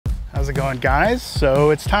How's it going, guys?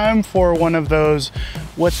 So it's time for one of those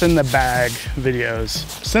what's in the bag videos.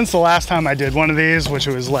 Since the last time I did one of these, which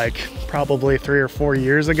was like probably 3 or 4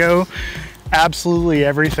 years ago, absolutely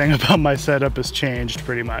everything about my setup has changed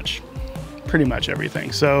pretty much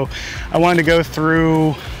everything. So I wanted to go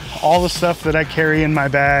through all the stuff that I carry in my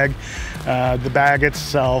bag, the bag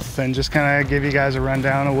itself, and just kind of give you guys a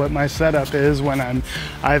rundown of what my setup is when I'm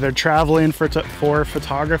either traveling for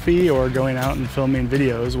photography or going out and filming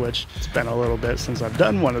videos, which it's been a little bit since I've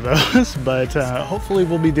done one of those, but hopefully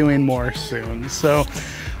we'll be doing more soon. So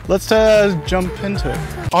let's jump into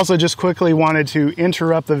it. Also, just quickly wanted to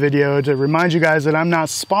interrupt the video to remind you guys that I'm not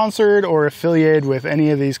sponsored or affiliated with any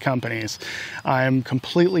of these companies. I'm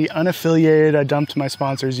completely unaffiliated. I dumped my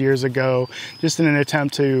sponsors years ago just in an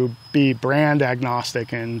attempt to be brand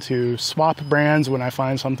agnostic and to swap brands when I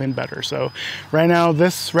find something better. So right now,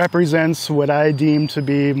 this represents what I deem to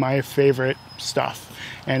be my favorite stuff.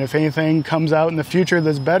 And if anything comes out in the future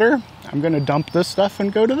that's better, I'm gonna dump this stuff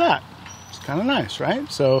and go to that. Kind of nice,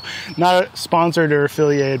 right? So not sponsored or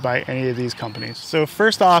affiliated by any of these companies. So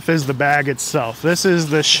first off is the bag itself. This is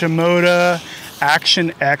the Shimoda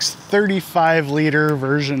Action X 35 liter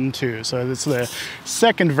version 2. So it's the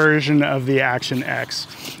second version of the Action X.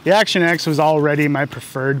 The Action X was already my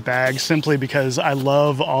preferred bag simply because I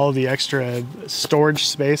love all the extra storage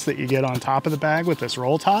space that you get on top of the bag with this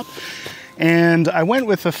roll top. And I went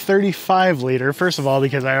with a 35 liter, first of all,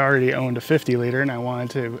 because I already owned a 50 liter and I wanted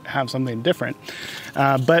to have something different.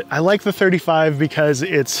 But I like the 35 because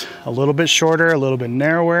it's a little bit shorter, a little bit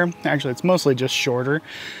narrower. Actually, it's mostly just shorter.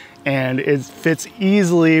 And it fits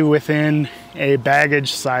easily within a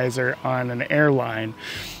baggage sizer on an airline.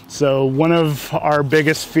 So one of our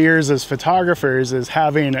biggest fears as photographers is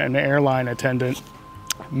having an airline attendant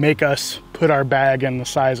make us put our bag in the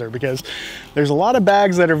sizer, because there's a lot of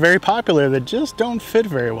bags that are very popular that just don't fit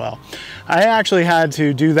very well. I actually had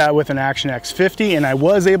to do that with an Action X50 and I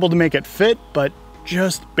was able to make it fit, but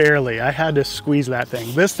just barely. I had to squeeze that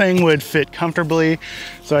thing. This thing would fit comfortably,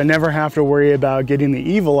 so I never have to worry about getting the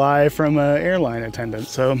evil eye from an airline attendant.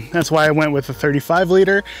 So that's why I went with the 35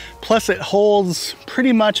 liter. Plus it holds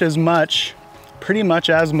pretty much as much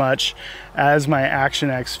as my Action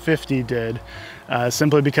X50 did.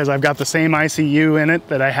 Simply because I've got the same ICU in it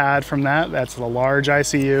that I had from that. That's the large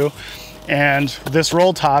ICU. And this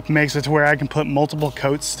roll top makes it to where I can put multiple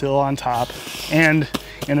coats still on top and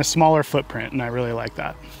in a smaller footprint, and I really like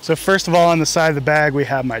that. So first of all, on the side of the bag, we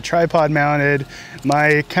have my tripod mounted.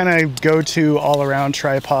 My kind of go-to all-around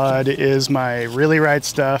tripod is my Really Right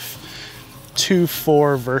Stuff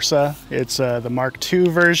 2.4 Versa. It's the Mark II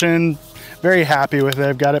version. Very happy with it.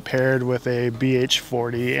 I've got it paired with a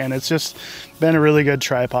BH40 and it's just been a really good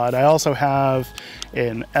tripod. I also have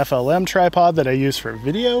an FLM tripod that I use for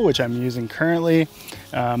video, which I'm using currently.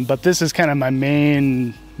 But this is kind of my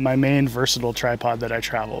main versatile tripod that I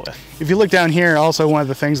travel with. If you look down here, also one of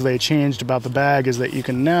the things they changed about the bag is that you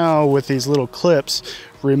can now, with these little clips,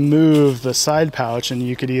 remove the side pouch and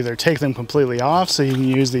you could either take them completely off so you can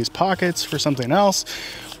use these pockets for something else,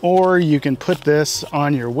 or you can put this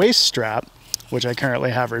on your waist strap, which I currently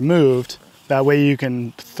have removed. That way you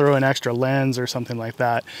can throw an extra lens or something like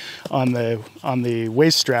that on the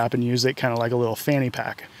waist strap and use it kind of like a little fanny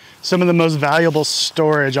pack. Some of the most valuable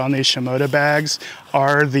storage on these Shimoda bags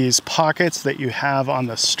are these pockets that you have on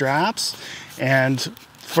the straps. And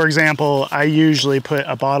for example, I usually put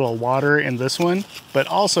a bottle of water in this one, but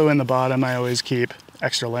also in the bottom I always keep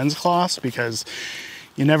extra lens cloths, because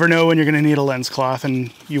you never know when you're going to need a lens cloth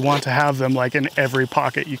and you want to have them like in every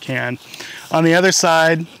pocket you can. On the other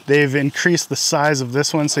side, they've increased the size of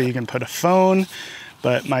this one so you can put a phone,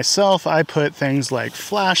 but myself, I put things like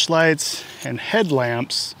flashlights and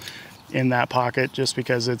headlamps in that pocket just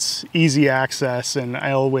because it's easy access and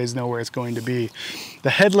I always know where it's going to be. The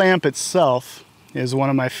headlamp itself is one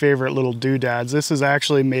of my favorite little doodads. This is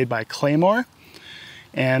actually made by Claymore,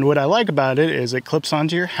 and what I like about it is it clips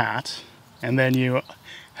onto your hat, and then you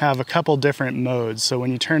have a couple different modes. So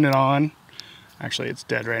when you turn it on, actually it's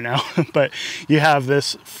dead right now, but you have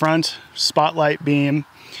this front spotlight beam,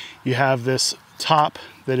 you have this top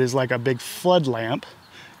that is like a big flood lamp,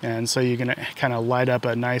 and so you can kind of light up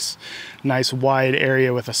a nice wide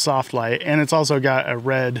area with a soft light, and it's also got a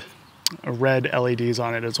red LEDs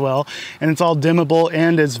on it as well, and it's all dimmable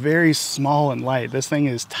and it's very small and light. This thing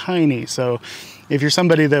is tiny, so if you're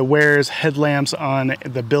somebody that wears headlamps on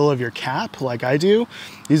the bill of your cap like I do,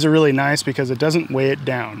 these are really nice because it doesn't weigh it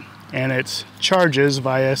down, and it charges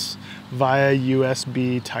via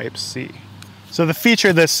USB Type-C. So the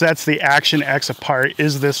feature that sets the Action X apart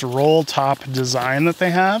is this roll top design that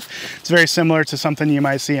they have. It's very similar to something you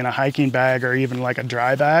might see in a hiking bag or even like a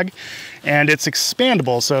dry bag. And it's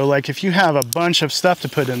expandable. So like if you have a bunch of stuff to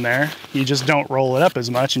put in there, you just don't roll it up as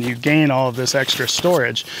much and you gain all of this extra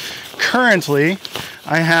storage. Currently,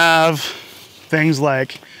 I have things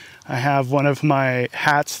like, I have one of my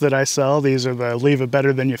hats that I sell. These are the Leave It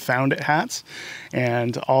Better Than You Found It hats.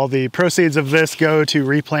 And all the proceeds of this go to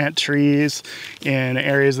replant trees in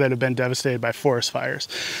areas that have been devastated by forest fires.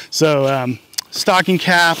 So stocking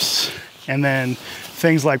caps, and then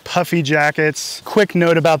things like puffy jackets. Quick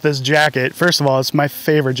note about this jacket. First of all, it's my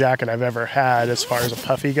favorite jacket I've ever had as far as a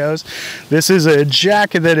puffy goes. This is a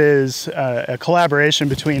jacket that is a collaboration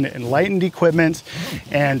between Enlightened Equipment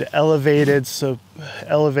and Elevated.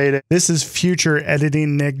 This is future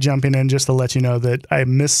editing Nick jumping in just to let you know that I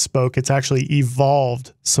misspoke. It's actually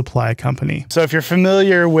Evolved Supply Company. So if you're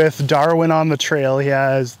familiar with Darwin on the Trail, he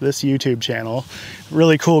has this YouTube channel.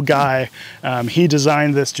 Really cool guy. He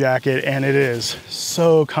designed this jacket and it is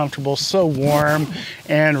so comfortable, so warm,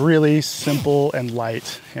 and really simple and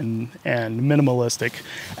light and minimalistic.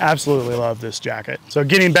 Absolutely love this jacket. So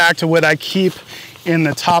getting back to what I keep in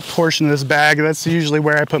the top portion of this bag, that's usually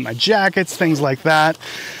where I put my jackets, things like that.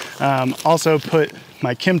 Also put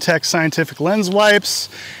my Kimtech scientific lens wipes.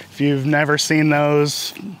 If you've never seen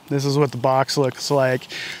those, this is what the box looks like.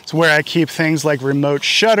 It's where I keep things like remote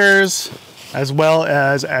shutters, as well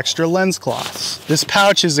as extra lens cloths. This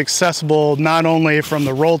pouch is accessible not only from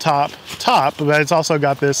the roll top, but it's also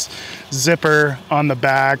got this zipper on the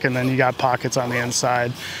back, and then you got pockets on the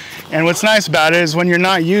inside. And what's nice about it is when you're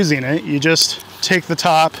not using it, you just take the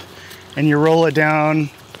top and you roll it down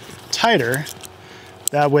tighter.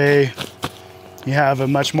 That way you have a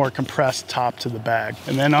much more compressed top to the bag.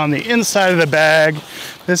 And then on the inside of the bag,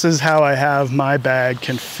 this is how I have my bag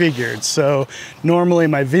configured. So normally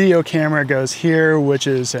my video camera goes here, which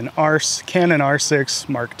is an Canon R6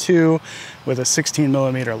 Mark II with a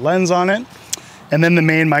 16mm lens on it. And then the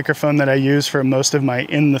main microphone that I use for most of my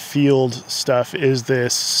in the field stuff is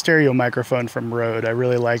this stereo microphone from Rode. I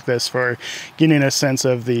really like this for getting a sense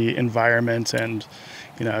of the environment and,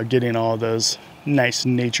 you know, getting all those nice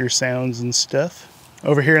nature sounds and stuff.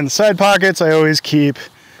 Over here in the side pockets, I always keep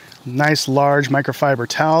nice large microfiber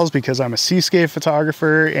towels because I'm a seascape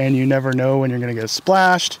photographer and you never know when you're going to get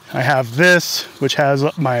splashed. I have this, which has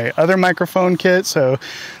my other microphone kit. So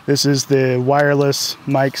this is the wireless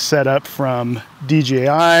mic setup from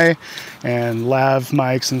DJI and lav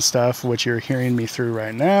mics and stuff, which you're hearing me through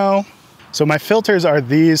right now. So my filters are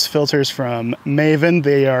these filters from Maven.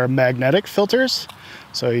 They are magnetic filters.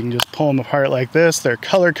 So you can just pull them apart like this. They're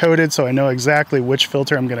color coded, so I know exactly which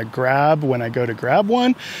filter I'm gonna grab when I go to grab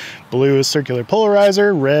one. Blue is circular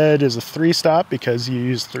polarizer, red is a 3-stop because you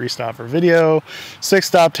use 3-stop for video,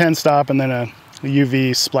 6-stop, 10-stop, and then a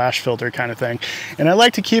UV splash filter kind of thing. And I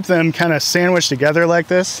like to keep them kind of sandwiched together like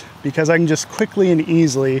this because I can just quickly and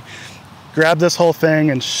easily grab this whole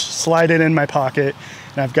thing and slide it in my pocket,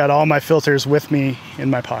 and I've got all my filters with me in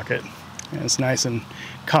my pocket. And it's nice and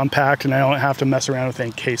compact, and I don't have to mess around with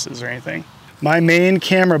any cases or anything. My main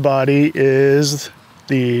camera body is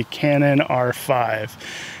the Canon R5,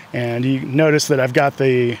 and you notice that I've got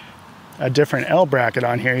a different L bracket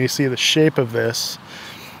on here. You see the shape of this.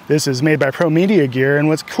 This is made by Pro Media Gear, and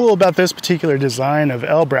what's cool about this particular design of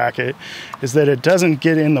L bracket is that it doesn't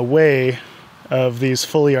get in the way of these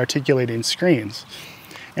fully articulating screens.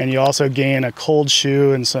 And you also gain a cold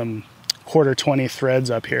shoe and some 1/4-20 threads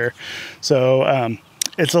up here. So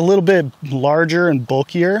it's a little bit larger and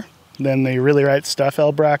bulkier than the Really Right Stuff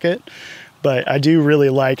L bracket, but I do really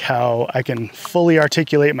like how I can fully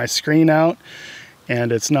articulate my screen out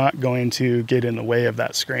and it's not going to get in the way of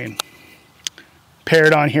that screen.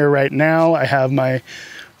 Paired on here right now, I have my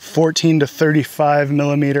 14 to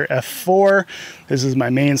 35mm f4. This is my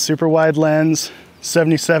main super wide lens,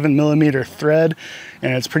 77mm thread,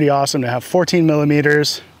 and it's pretty awesome to have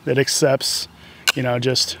 14mm that accepts, you know,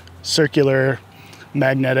 just circular,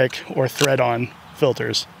 magnetic, or thread-on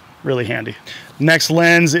filters. Really handy. Next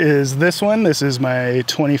lens is this one. This is my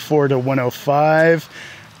 24 to 105,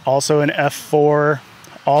 also an f4,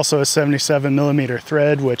 also a 77mm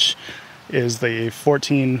thread, which is the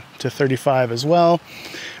 14 to 35 as well.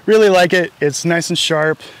 Really like it. It's nice and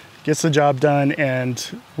sharp, gets the job done,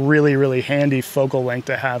 and really, really handy focal length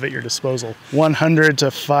to have at your disposal. 100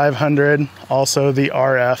 to 500, also the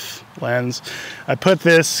RF lens. I put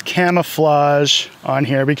this camouflage on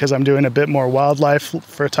here because I'm doing a bit more wildlife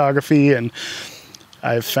photography, and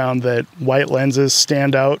I've found that white lenses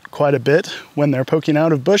stand out quite a bit when they're poking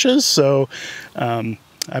out of bushes. So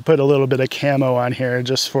I put a little bit of camo on here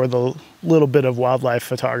just for the little bit of wildlife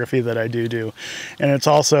photography that I do. And it's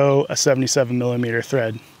also a 77mm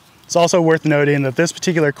thread. It's also worth noting that this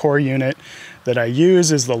particular core unit that I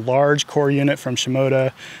use is the large core unit from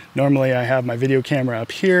Shimoda. Normally I have my video camera up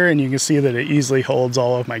here, and you can see that it easily holds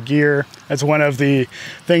all of my gear. That's one of the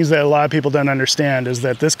things that a lot of people don't understand, is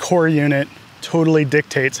that this core unit totally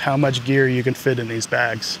dictates how much gear you can fit in these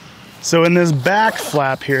bags. So in this back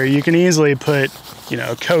flap here, you can easily put, you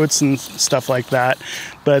know, coats and stuff like that.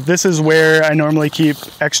 But this is where I normally keep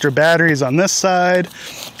extra batteries on this side.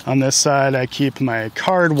 On this side, I keep my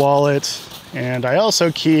card wallet, and I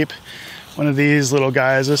also keep one of these little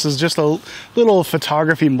guys. This is just a little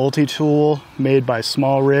photography multi-tool made by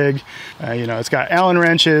Small Rig. You know, it's got Allen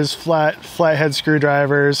wrenches, flathead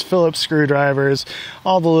screwdrivers, Phillips screwdrivers,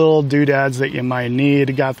 all the little doodads that you might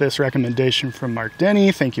need. Got this recommendation from Mark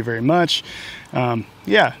Denny. Thank you very much.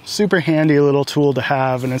 Yeah, super handy little tool to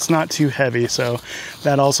have, and it's not too heavy. So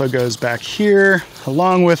that also goes back here,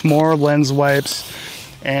 along with more lens wipes.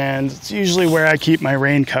 And it's usually where I keep my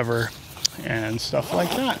rain cover and stuff like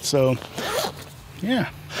that. So yeah,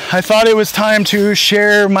 I thought it was time to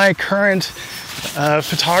share my current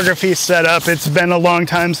photography setup. It's been a long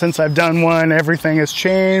time since I've done one. Everything has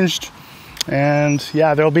changed. And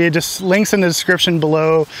yeah, there'll be just links in the description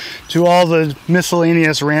below to all the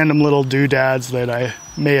miscellaneous random little doodads that I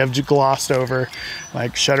may have glossed over,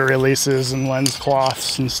 like shutter releases and lens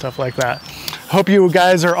cloths and stuff like that. Hope you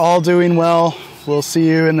guys are all doing well. We'll see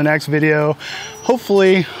you in the next video.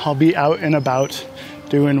 Hopefully I'll be out and about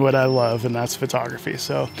doing what I love, and that's photography.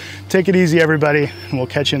 So take it easy, everybody, and we'll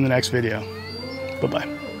catch you in the next video. Bye-bye.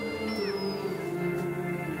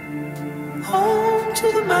 Home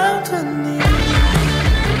to the mountain.